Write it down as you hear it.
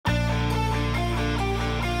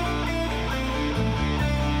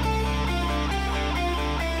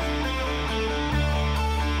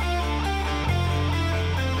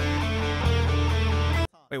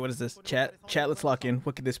Wait, what is this? Chat, let's lock in.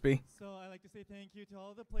 What could this be? So I'd like to say thank you to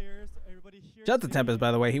all the players, everybody here. Shout out to Tempest,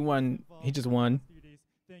 by the way. He won. He just won.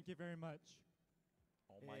 Thank you very much.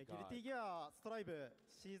 Oh my god.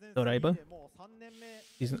 Doraiba?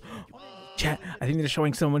 Chat, I think they're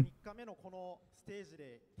showing someone.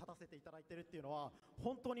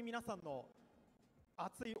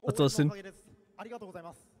 Let's listen.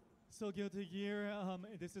 So good to hear.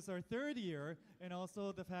 This is our third year, and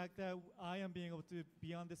also the fact that I am being able to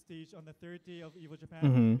be on the stage on the third day of EVO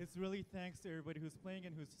Japan. It's really thanks to everybody who's playing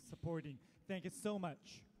and who's supporting. Thank you so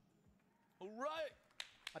much. All right.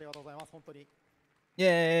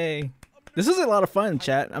 Yay! This is a lot of fun,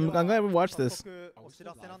 chat. I'm glad we watched this. Dude,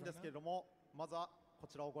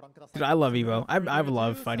 I love EVO. I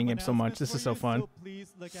love fighting games so much. This is so fun.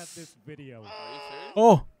 Please look at this video.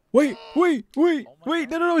 Oh, wait!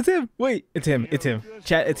 No, it's him. Wait, it's him.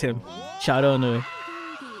 Chat, it's him. Shadow.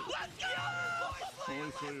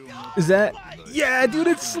 Is that? Yeah, dude,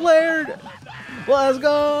 it's Slayer. Let's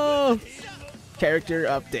go. Character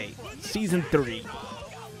update. Season 3.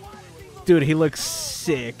 Dude, he looks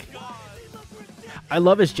sick. I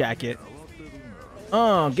love his jacket.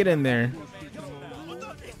 Oh, get in there.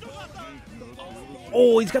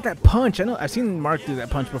 Oh, he's got that punch. I know. I've seen Mark do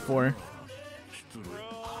that punch before.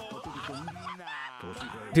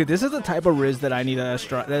 Dude, this is the type of Riz that I need to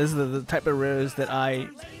strive. That is the type of Riz that I,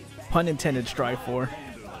 pun intended, strive for.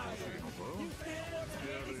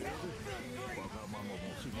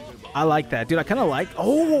 I like that, dude. I kind of like.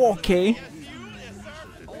 Oh, okay.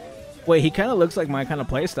 Wait, he kind of looks like my kind of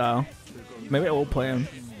play style. Maybe I will play him.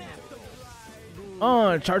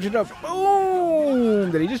 Oh, charge it up. Boom!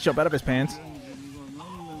 Did he just jump out of his pants?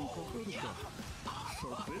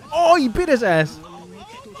 Oh, he bit his ass.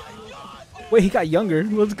 Wait, he got younger.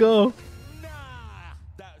 Let's go.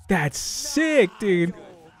 That's sick, dude.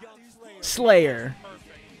 Slayer.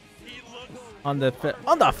 On the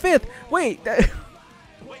 5th. Wait.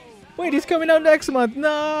 Wait, he's coming out next month.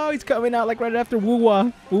 No, he's coming out like right after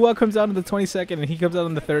Wuwa. Wuwa comes out on the 22nd and he comes out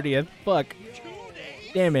on the 30th. Fuck.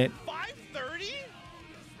 Damn it.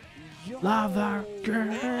 5:30? Love that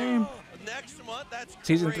game. Next month, that's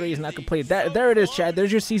Season 3 is not completed. There it is, Chad.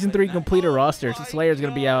 There's your Season 3 completed roster. So Slayer's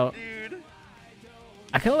going to be out.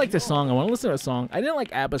 I kind of like this song. I want to listen to a song. I didn't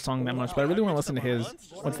like Abba's song that much, but I really want to listen to his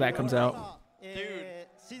once that comes out. Dude,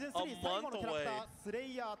 a month away.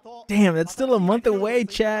 Damn, that's still a month away,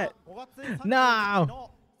 chat. No.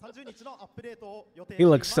 He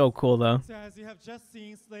looks so cool, though. So as you have just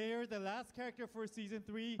seen, Slayer, the last character for Season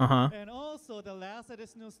 3, and also the last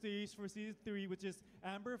additional stage for Season 3, which is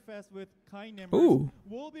Amber Fest with kind numbers,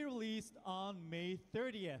 will be released on May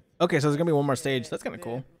 30th. Okay, so there's going to be one more stage. That's kind of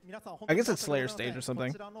cool. I guess it's Slayer stage or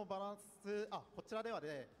something. So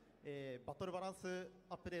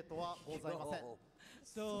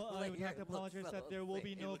I would like to apologize that there will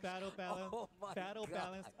be no battle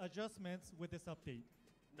balance adjustments with this update.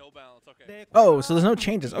 No balance, okay. Oh, so there's no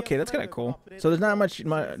changes. Okay, that's kind of cool. So there's not much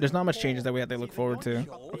changes that we have to look forward to.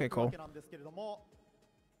 Okay, cool.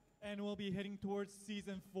 And we'll be heading towards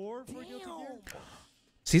Season 4 for Guilty Gear.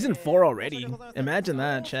 Season 4 already. Imagine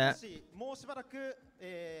that, chat.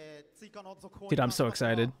 Dude, I'm so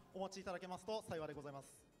excited.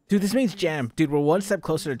 Dude, this means Jam. Dude, we're one step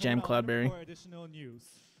closer to Jam Cloudberry.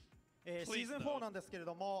 Season 4 なんですけれ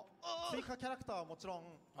ども、追加キャラクターはもちろ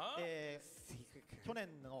ん、去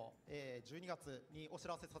年の、12月にお知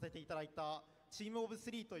らせさせていただいた Team of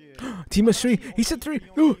 3という Team of 3. He said 3.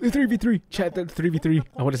 Oh, the 3v3. Chat, the 3v3.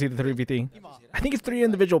 I want to see the 3v3. I think it's 3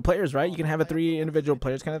 individual players, right? You can have a 3 individual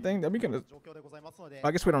players kind of thing. That'd be kind of.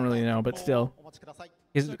 I guess we don't really know, but still.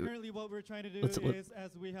 So currently what we're trying to do is,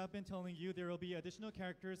 as we have been telling you, there will be additional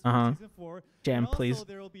characters for Season 4. Jam, and please. Also,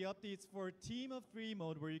 there will be updates for Team of 3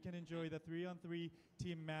 mode where you can enjoy the 3-on-3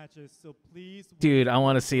 team matches. So please. Dude, I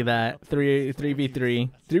want to see that. 3v3.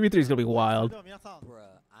 3v3 is going to be wild.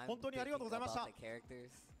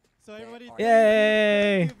 So everybody,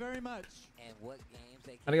 yay! thank you very much. And what games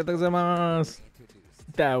they can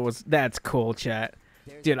introduce. That's cool, chat.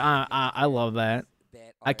 Dude, I love that.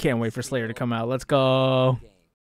 I can't wait for Slayer to come out. Let's go.